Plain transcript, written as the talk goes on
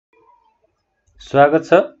स्वागत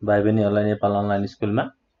छ भाइ बहिनीहरुलाई नेपाल अनलाइन स्कुलमा।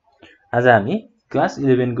 आज हामी क्लास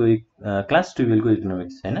 11 को क्लास 12 को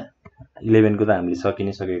इकोनोमिक्स हैन 11 को त हामीले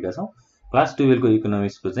सकिसकेका छौं। क्लास 12 को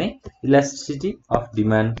इकोनोमिक्स को चाहिँ इलास्टिसिटी अफ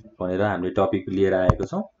डिमान्ड भनेर हामीले टपिक लिएर आएको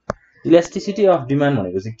छौं। इलास्टिसिटी अफ डिमान्ड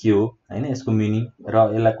भनेको चाहिँ के हो हैन, यसको मिनिङ र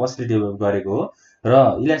यसलाई कसले डेभलप गरेको हो र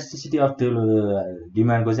इलास्टिसिटी अफ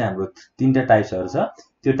डिमान्ड को चाहिँ हाम्रो तीनटा टाइप्सहरु छ।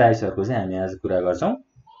 त्यो टाइप्सहरुको चाहिँ हामी आज कुरा गर्छौं।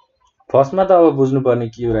 फर्स्टमा त अब बुझ्नुपर्ने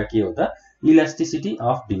के हो त इलास्टिसिटी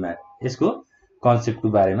अफ डिमान्ड, यसको कन्सेप्टको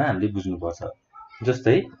बारेमा हामीले बुझ्नुपर्छ।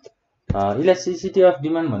 जस्तै इलास्टिसिटी अफ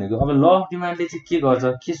डिमान्ड भनेको अब ल अफ डिमान्डले चाहिँ के गर्छ,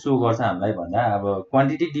 के सो गर्छ हामीलाई भन्दा अब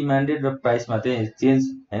क्वान्टिटी डिमान्डेड र प्राइसमा चाहिँ चेन्ज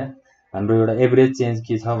हैन, हाम्रो एउटा एभरेज चेन्ज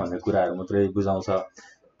के छ भन्ने कुराहरु मात्रै बुझाउँछ।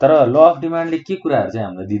 तर ल अफ डिमान्डले के कुराहरु चाहिँ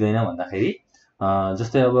हामीलाई दिदैन भन्दाखेरि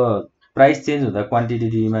जस्तै अब प्राइस चेन्ज हुँदा क्वान्टिटी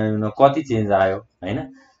डिमान्डमा कति चेन्ज आयो हैन,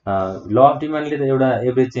 ल अफ डिमान्डले त एउटा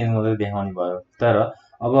एभरेज चेन्ज मात्रै देखाउने भयो। तर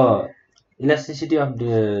अब इलास्टिसिटी अफ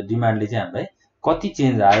डिमान्डले चाहिँ हामीलाई कति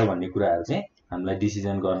चेन्ज आयो भन्ने कुराहरु चाहिँ हामीलाई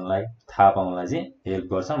डिसिजन गर्नलाई थाहा पाउनलाई चाहिँ हेल्प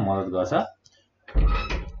गर्छ, मद्दत गर्छ।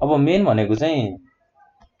 अब मेन भनेको चाहिँ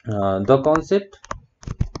the concept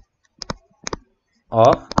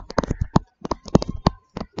of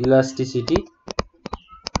elasticity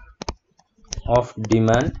of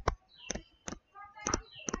demand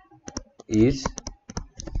is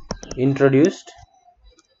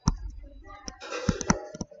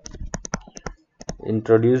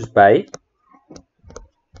introduced by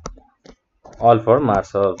व𝗵्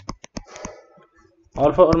marshal.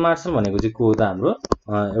 व𝗵् marshal भनेको चाहिँ को हो त, हाम्रो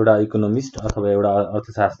एउटा इकोनोमिस्ट अथवा एउटा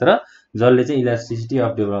अर्थशास्त्र जसले चाहिँ इलास्टिसिटी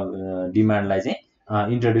अफ डिमान्डलाई चाहिँ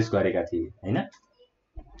इन्ट्रोड्युस गरेका थिए हैन।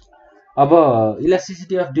 अब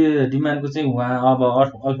इलास्टिसिटी अफ डिमान्डको चाहिँ उहाँ अब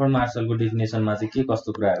व𝗵् मार्शलको डेफिनेसनमा चाहिँ के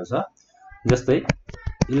कस्तो कुराहरु छ, जस्तै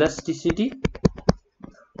elasticity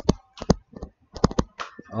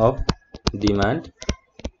of demand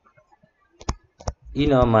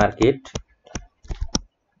in a market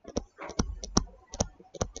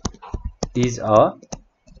is a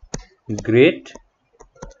great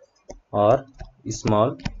or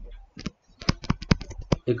small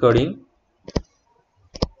according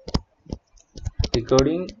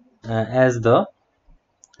as the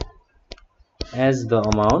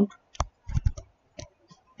amount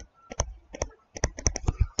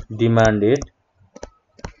demanded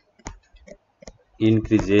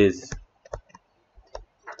increases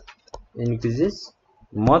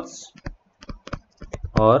much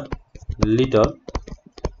or little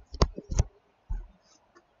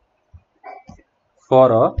for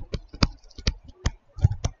a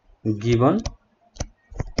given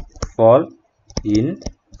fall in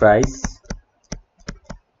price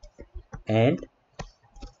and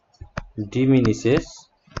diminishes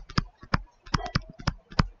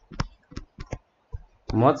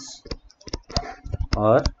much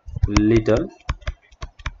or little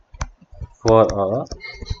for a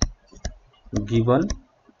given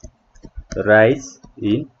rise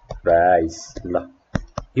in price। ल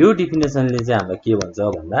यो डेफिनेसनले चाहिँ हामीलाई के भन्छ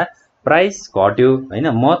भन्दा price घट्यो हैन,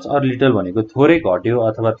 much or little भनेको थोरै घट्यो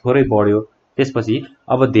अथवा थोरै बढ्यो, त्यसपछि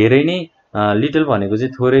अब धेरै नै लिटल भनेको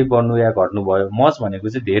चाहिँ थोरै बढ्नु या घट्नु भयो, मच भनेको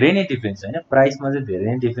चाहिँ धेरै नै डिफरेन्स हैन, प्राइसमा चाहिँ धेरै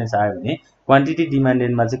नै डिफरेन्स आयो भने क्वान्टिटी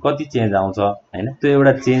डिमान्डेडमा चाहिँ कति चेन्ज आउँछ हैन, त्यो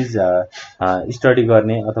एउटा चेन्ज स्टडी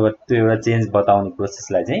गर्ने अथवा त्यो एउटा चेन्ज बताउने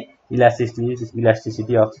प्रोसेसलाई चाहिँ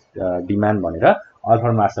इलास्टिसिटी अफ डिमान्ड भनेर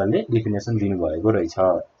व𝗵् मार्शलले डेफिनेसन दिनुभएको रहेछ।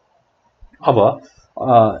 अब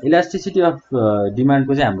इलास्टिसिटी अफ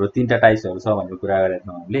डिमान्डको चाहिँ हाम्रो तीनटा टाइप्सहरु छ भनेर कुरा गरेका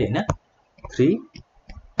छौं हामीले हैन, 3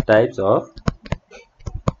 types of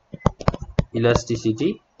elasticity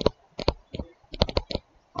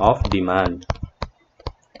of demand.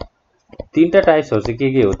 तीनटा टाइप्सहरु चाहिँ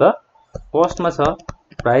के हो त, फर्स्टमा छ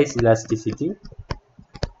प्राइस इलास्टिसिटी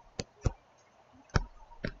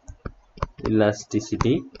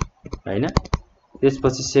हैन,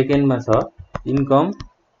 त्यसपछि सेकेन्डमा छ इन्कम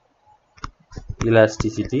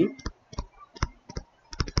इलास्टिसिटी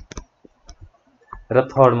र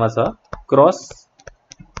थर्डमा छ क्रस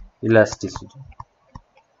इलास्टिसिटी।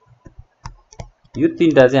 यो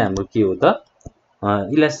तीनटा चाहिँ हाम्रो के हो त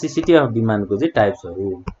इलास्टिसिटी अफ डिमान्डको चाहिँ टाइप्सहरु।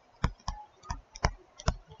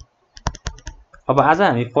 अब आज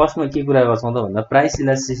हामी फर्स्टमा के कुरा गर्छौं त भन्दा प्राइस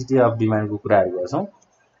इलास्टिसिटी अफ डिमान्डको कुराहरु गर्छौं।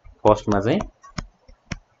 फर्स्टमा चाहिँ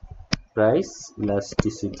प्राइस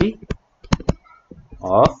इलास्टिसिटी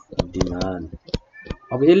अफ डिमान्ड।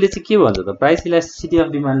 अब यसले चाहिँ के भन्छ त, प्राइस इलास्टिसिटी अफ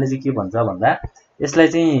डिमान्डले चाहिँ के भन्छ भन्दा यसलाई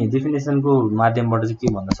चाहिँ डेफिनेसनको माध्यमबाट चाहिँ के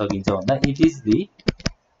भन्न सकिन्छ भन्दा it is the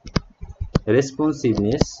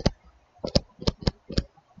रेस्पोन्सिभनेस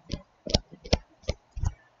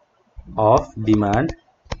of demand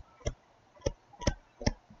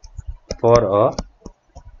for a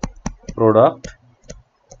product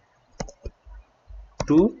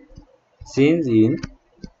to change in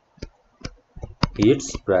its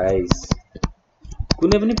price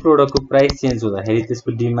कुनै पनि प्रोडक्टको प्राइस चेन्ज हुँदाखेरि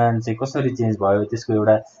त्यसको डिमान्ड चाहिँ कसरी चेन्ज भयो त्यसको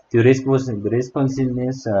एउटा त्यो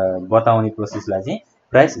रेस्पोन्सिभनेस बताउने प्रोसेसलाई चाहिँ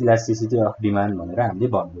प्राइस इलास्टिसिटी अफ डिमान्ड भनेर हामीले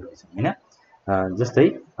भन्दै रहेछौँ हैन जस्तै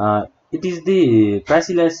it is the price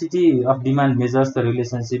elasticity of demand measures the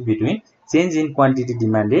relationship between change in quantity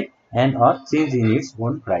demanded and a change in its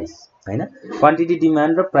own price हैन क्वान्टिटी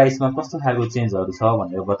डिमान्ड र प्राइसमा कस्तो खालको चेन्जहरु छ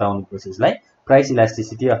भनेर बताउने प्रोसेसलाई प्राइस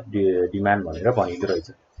इलास्टिसिटी अफ डिमान्ड भनेर भनिएको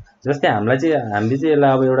रहेछ जस्तै हामीले चाहिँ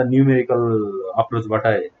यसलाई अब एउटा न्यूमेरिकल अप्रोचबाट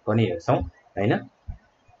पनि हेर्छौं हैन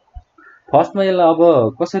फर्स्टमा यसलाई अब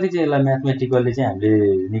कसरी चाहिँ यसलाई म्याथमेटिकली चाहिँ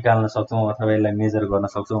हामीले निकाल्न सक्छौं अथवा यसलाई मेजर गर्न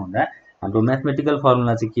सक्छौं भन्दा हाम्रो म्याथमेटिकल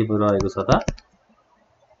फर्मुला चाहिँ के रहेको छ त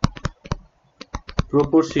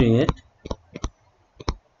proportionate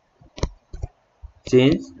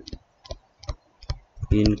change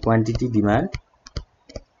in quantity demand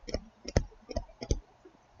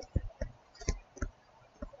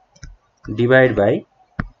divide by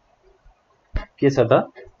के छ त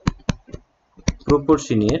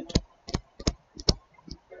proportionate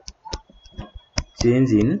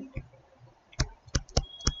change in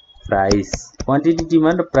price quantity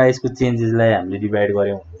demand र प्राइसको चेन्जेसलाई हामीले डिवाइड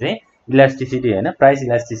गर्यौं भने चाहिँ इलास्टिसिटी हैन प्राइस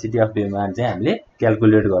इलास्टिसिटी अफ डिमान्ड चाहिँ हामीले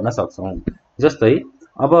क्याल्कुलेट गर्न सक्छौं जस्तै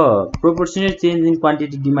अब प्रोपोर्शनेट चेन्ज इन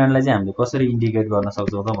क्वान्टिटी डिमान्डलाई चाहिँ हामीले कसरी इन्डिकेट गर्न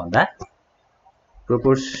सक्छौं त भन्दा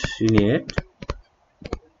proportionate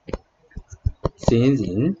change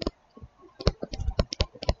in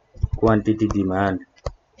quantity demand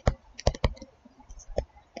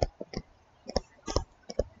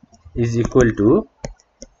is equal to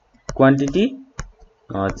quantity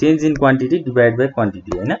change in quantity divided by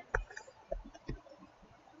quantity है ना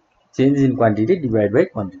change in quantity divided by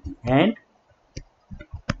quantity and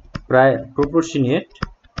proportionate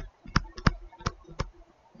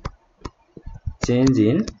change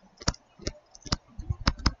in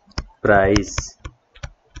price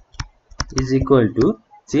is equal to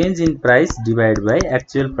change in price divided by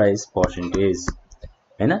actual price percentage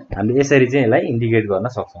हैन हामीले यसरी चाहिँ यसलाई indicate गर्न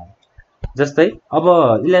सक्छौं जस्तै अब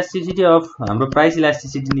इलास्टिसिटी अफ हाम्रो प्राइस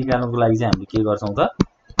इलास्टिसिटी निकाल्नको लागि चाहिँ हामीले के गर्छौं त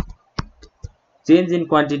change in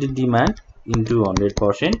quantity demand into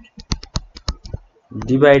 100%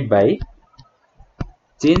 divide by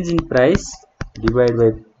change in price divide by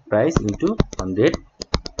price into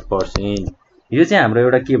 100% यो चाहिँ हाम्रो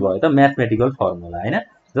एउटा के भयो त म्याथमेटिकल फर्मुला हैन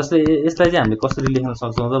जसले यसलाई चाहिँ हामीले कसरी लेख्न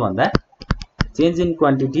सक्छौं त भन्दा change in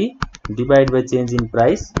quantity divide by change in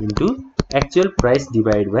price into actual price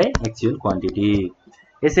divide by actual quantity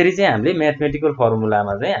यसरी चाहिँ हामीले म्याथमेटिकल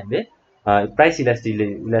फर्मुलामा चाहिँ हामीले प्राइस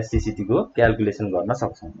इलास्टिसिटीको क्याल्कुलेसन गर्न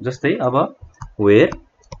सक्छौं जस्तै अब वेयर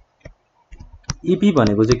ईपी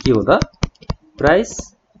भनेको चाहिँ के हो त प्राइस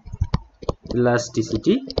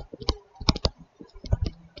इलास्टिसिटी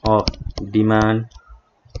अफ डिमान्ड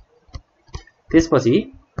त्यसपछि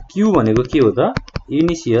क्यू भनेको के हो त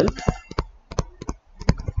इनिशियल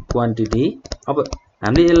क्वान्टिटी अब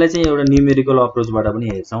हामीले यसलाई चाहिँ एउटा न्यूमेरिकल अप्रोचबाट पनि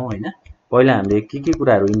हेर्छौं हैन पहिला हामीले के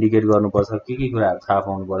कुराहरु इन्डिकेट गर्नुपर्छ के कुराहरु थाहा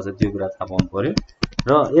पाउनुपर्छ त्यो कुरा थाहा पाउनु पर्यो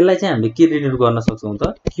र यसलाई चाहिँ हामीले के डिनोट गर्न सक्छौं त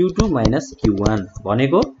Q2 - Q1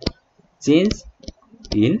 भनेको change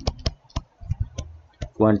in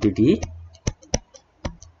quantity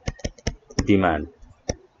demand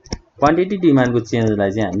quantity डिमान्डको चेन्जलाई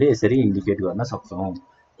चाहिँ हामीले यसरी इन्डिकेट गर्न सक्छौं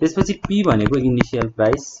त्यसपछि P भनेको इनिशियल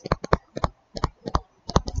प्राइस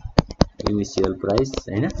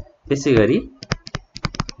हैन त्यसैगरी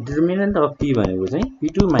डिटर्मिनेन्ट अफ P भनेको चाहिँ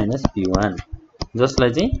P2 - P1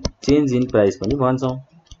 जसलाई चाहिँ चेन्ज इन प्राइस पनि भन्छौं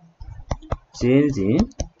चेन्ज इन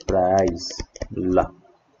प्राइस ल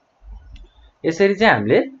यसरी चाहिँ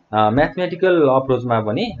हामीले म्याथमेटिकल अप्रोचमा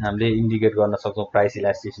पनि हामीले इन्डिकेट गर्न सक्छौं प्राइस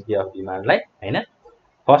इलास्टिसिटी अफ डिमान्डलाई हैन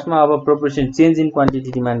फर्स्टमा अब प्रोपोर्सन चेन्ज इन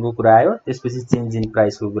क्वान्टिटी डिमान्डको कुरा आयो त्यसपछि चेन्ज इन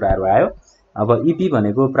प्राइसको कुराहरु आयो अब ईपी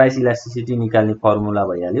भनेको प्राइस इलास्टिसिटी निकाल्ने फर्मुला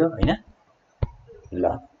भइहाल्यो हैन ल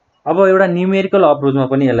अब एउटा न्यूमेरिकल अप्रोचमा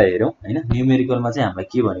पनि यसलाई हेरौं हैन न्यूमेरिकलमा चाहिँ हामीलाई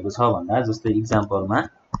के भनेको छ भन्दा जस्तै example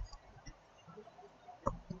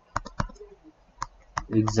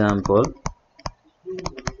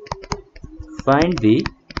find the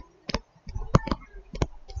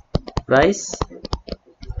price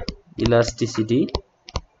elasticity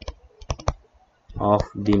of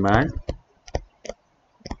demand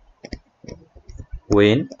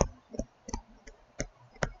when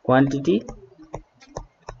quantity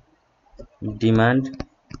demand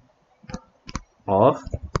of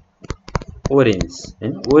orange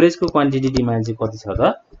and orange को quantity demand चाहिँ कति छ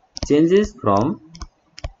त changes from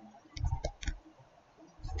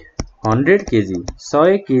 100 kg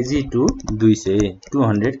 100 kg to 200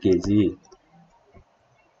 200 kg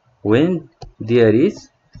when there is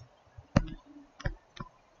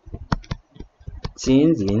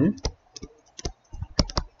change in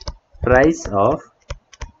price of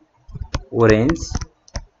orange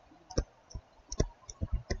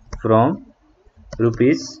from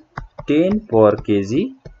rupees 10 per kg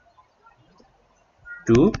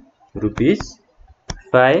to rupees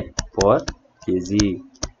 5 per kg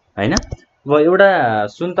हैन। अब एउटा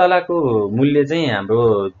सुन्तलाको मूल्य चाहिँ हाम्रो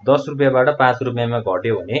 10 रुपैयाँबाट 5 रुपैयाँमा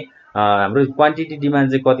घट्यो भने हाम्रो क्वान्टिटी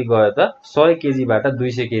डिमान्ड चाहिँ कति गयो त 100 केजीबाट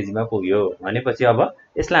 200 केजीमा पुग्यो भनेपछि अब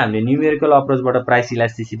यसलाई हामीले न्यूमेरिकल अप्रोचबाट प्राइस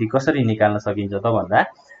इलास्टिसिटी कसरी निकाल्न सकिन्छ त भन्दा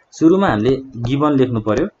सुरुमा हामीले गिवन लेख्नु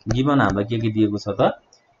पर्यो। गिवन हामीलाई के दिएको छ त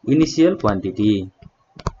इनिशियल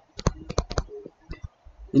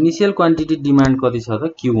क्वान्टिटी डिमान्ड कति छ त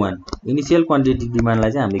Q1 इनिशियल क्वान्टिटी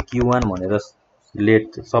डिमान्डलाई चाहिँ हामीले Q1 भनेर लेट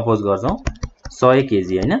सपोज गर्छौं 100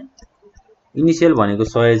 केजी हैन। इनिशियल भनेको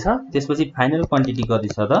 100 छ त्यसपछि फाइनल क्वान्टिटी कति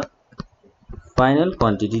छ त final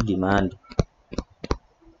quantity demand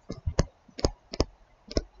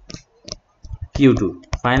Q2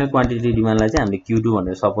 final quantity डिमान्डलाई चाहिँ हामीले Q2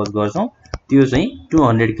 भनेर सपोज गर्छौं त्यो चाहिँ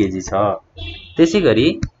 200 केजी छ। त्यसैगरी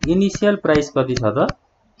इनिशियल प्राइस कति छ त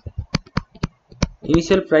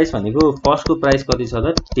इनिशियल प्राइस भनेको फर्स्ट को प्राइस कति छ त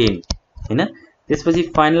 10 हैन। त्यसपछि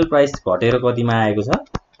फाइनल प्राइस घटेर कतिमा आएको छ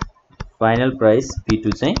फाइनल प्राइस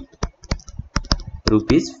P2 चाहिँ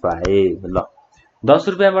रुपीस 5 ल 10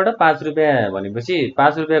 रुपैयाँबाट 5 रुपैयाँ भनेपछि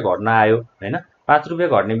 5 रुपैयाँ घट्न आयो हैन। 5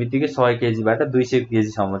 रुपैयाँ घट्ने बित्तिकै 100 केजीबाट 200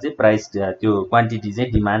 केजी सम्म चाहिँ प्राइस त्यो क्वान्टिटी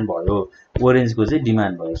चाहिँ डिमान्ड भयो ओरेन्जको चाहिँ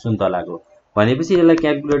डिमान्ड भयो सुन्तलाको भनेपछि यसलाई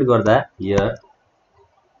क्याल्कुलेट गर्दा here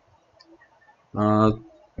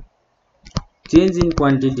change in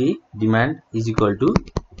quantity demand is equal to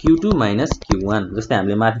Q2 minus Q1 जस्तै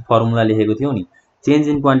हामीले माथि फर्मुला लेखेको थियौ नि चेन्ज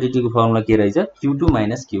इन क्वान्टिटी को फर्मुला के रहेछ Q2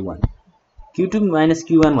 minus Q1 Q2 minus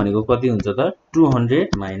Q1 भनेको कति हुन्छ त 200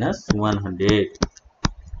 माइनस 100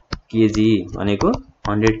 केजी भनेको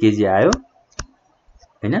 100 केजी आयो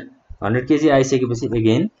हैन। 100 केजी आइसकेपछि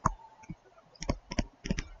अगेन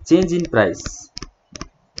चेन्ज इन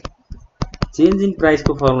प्राइस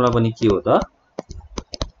को फर्मुला पनि के हो त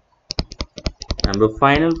हाम्रो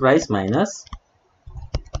final price minus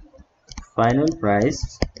final price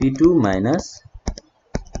P2 minus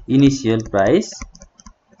initial price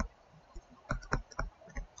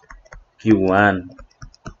Q1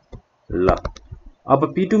 ल अब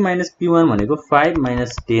P2 माइनस P1 भनेको 5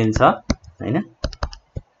 माइनस 10 छ हैन।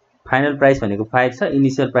 फाइनल प्राइस भनेको 5 छ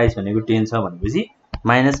इनिशियल प्राइस भनेको 10 छ भनेपछि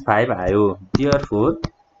माइनस 5 आयो therefore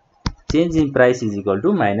change in price is equal to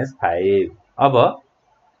minus 5। अब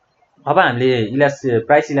हामीले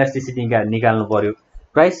प्राइस इलास्टिसिटी निकाल्नु पर्यो।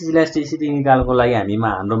 प्राइस इलास्टिसिटी निकाल्नको लागि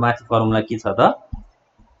हाम्रो माथि फर्मुला के छ त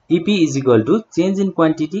EP is equal to change in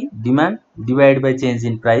quantity demand divide by change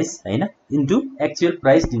in price हैन into actual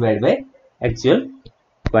price divide by actual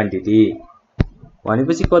quantity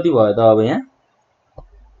भनेपछि कति भयो त अब यहाँ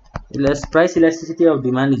price elasticity of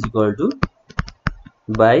demand is equal to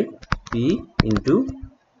by P into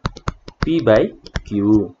P by Q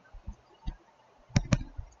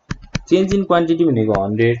change in quantity भनेको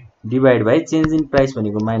 100 divide by change in price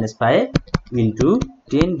भनेको minus 5 into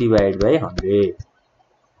 10 divide by 100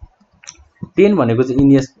 10 भनेको चाहिँ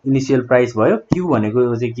इनिशियल प्राइस भयो Q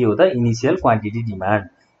भनेको चाहिँ के हो त initial quantity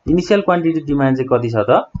demand initial quantity demand चाहिँ कति छ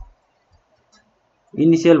त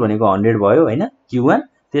इनिशियल भनेको 100 भयो हैन Q1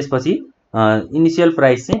 त्यसपछि इनिशियल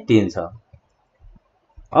प्राइस चाहिँ 10 छ।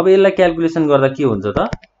 अब यसलाई क्याल्कुलेसन गर्दा के हुन्छ त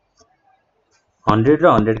 100 र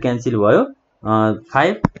 100 क्यान्सल भयो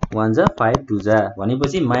 5 1 जा 5 2 जा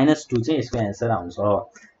भनेपछि -2 चाहिँ यसको आन्सर आउँछ।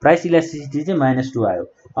 प्राइस इलास्टिसिटी चाहिँ -2 आयो।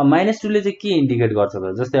 अब -2 ले चाहिँ के इन्डिकेट गर्छ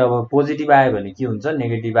त जस्तै अब पोजिटिभ आयो भने के हुन्छ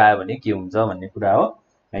नेगेटिभ आयो भने के हुन्छ भन्ने कुरा हो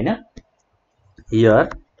हैन। Here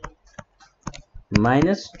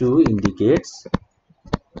 -2 indicates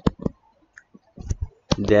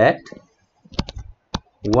that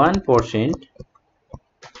 1%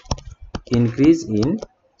 increase in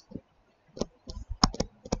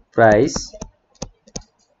price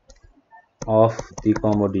of the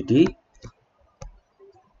commodity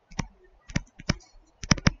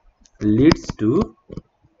leads to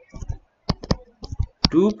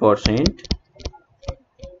 2%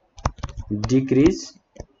 decrease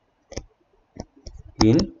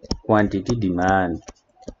in quantity demand।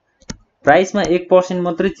 Price में 1%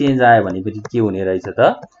 मात्रै चेन्ज आयो भनेपछि के हुने रहेछ त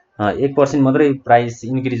 1% मात्रै प्राइस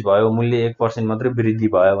इन्क्रिज भयो मूल्य 1% मात्रै वृद्धि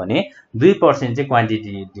भयो भने 2% चाहिँ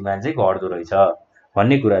क्वान्टिटी डिमान्ड चाहिँ घट्दो रहेछ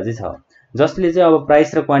भन्ने कुरा चाहिँ छ। जसले चाहिँ अब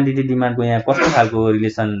प्राइस र क्वान्टिटी डिमान्डको यहाँ कस्तो खालको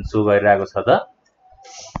रिलेसन शो गरिरहेको छ त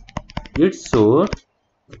it's show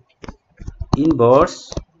inverse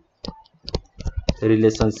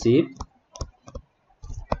relationship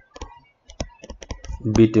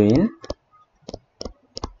between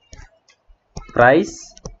price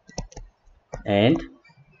and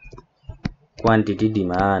quantity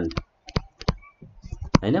demand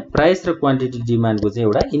हैन। प्राइस र क्वान्टिटी डिमान्डको चाहिँ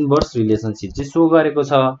एउटा इन्भर्स रिलेसनशिप चाहिँ सो गरेको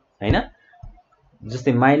छ हैन।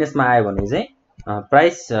 जस्तै माइनसमा आयो भने चाहिँ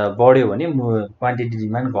प्राइस बढ्यो भने क्वान्टिटी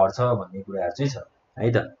डिमान्ड घट्छ भन्ने कुराहरु चाहिँ छ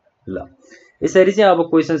है त। ल यसरी चाहिँ अब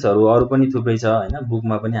क्वेशन्सहरु अरु पनि थुप्रै छ हैन।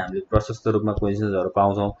 बुकमा पनि हामीले प्रशस्त रूपमा क्वेशन्सहरु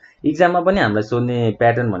पाउँछौं। एक्जाममा पनि हामीलाई सोध्ने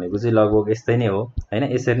प्याटर्न भनेको चाहिँ लगभग यस्तै नै हो हैन।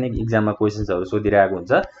 यसरी नै एक्जाममा क्वेशन्सहरु सोधिरहेको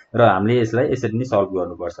हुन्छ र हामीले यसलाई यसरी नै सल्भ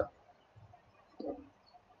गर्नुपर्छ।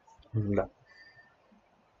 ल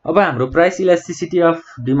अब हाम्रो प्राइस इलास्टिसिटी अफ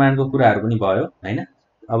डिमान्डको कुराहरु पनि भयो हैन।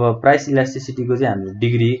 अब प्राइस इलास्टिसिटीको चाहिँ हाम्रो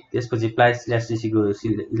डिग्री, त्यसपछि प्राइस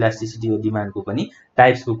इलास्टिसिटी अफ डिमान्डको पनि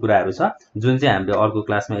टाइप्सको कुराहरु छ जुन चाहिँ हामीले अर्को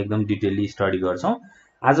क्लासमा एकदम डिटेलली स्टडी गर्छौं।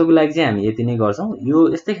 आजको लागि चाहिँ हामी यति नै गर्छौं। यो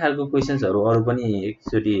यस्तै खालको क्वेशन्सहरु अरु पनि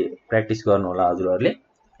एकचोटी प्र्याक्टिस गर्नु होला हजुरहरुले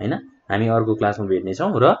हैन। हामी अर्को क्लासमा भेट्ने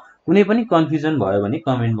छौं र कुनै पनि कन्फ्युजन भयो भने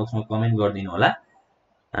कमेन्ट बक्समा कमेन्ट गरिदिनु होला।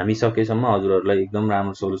 हामी सकेसम्म हजुरहरुलाई एकदम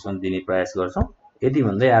राम्रो सोलुसन दिने प्रयास गर्छौं। यति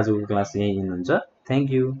भन्दै आजको क्लास यही इन हुन्छ।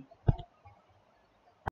 Thank you.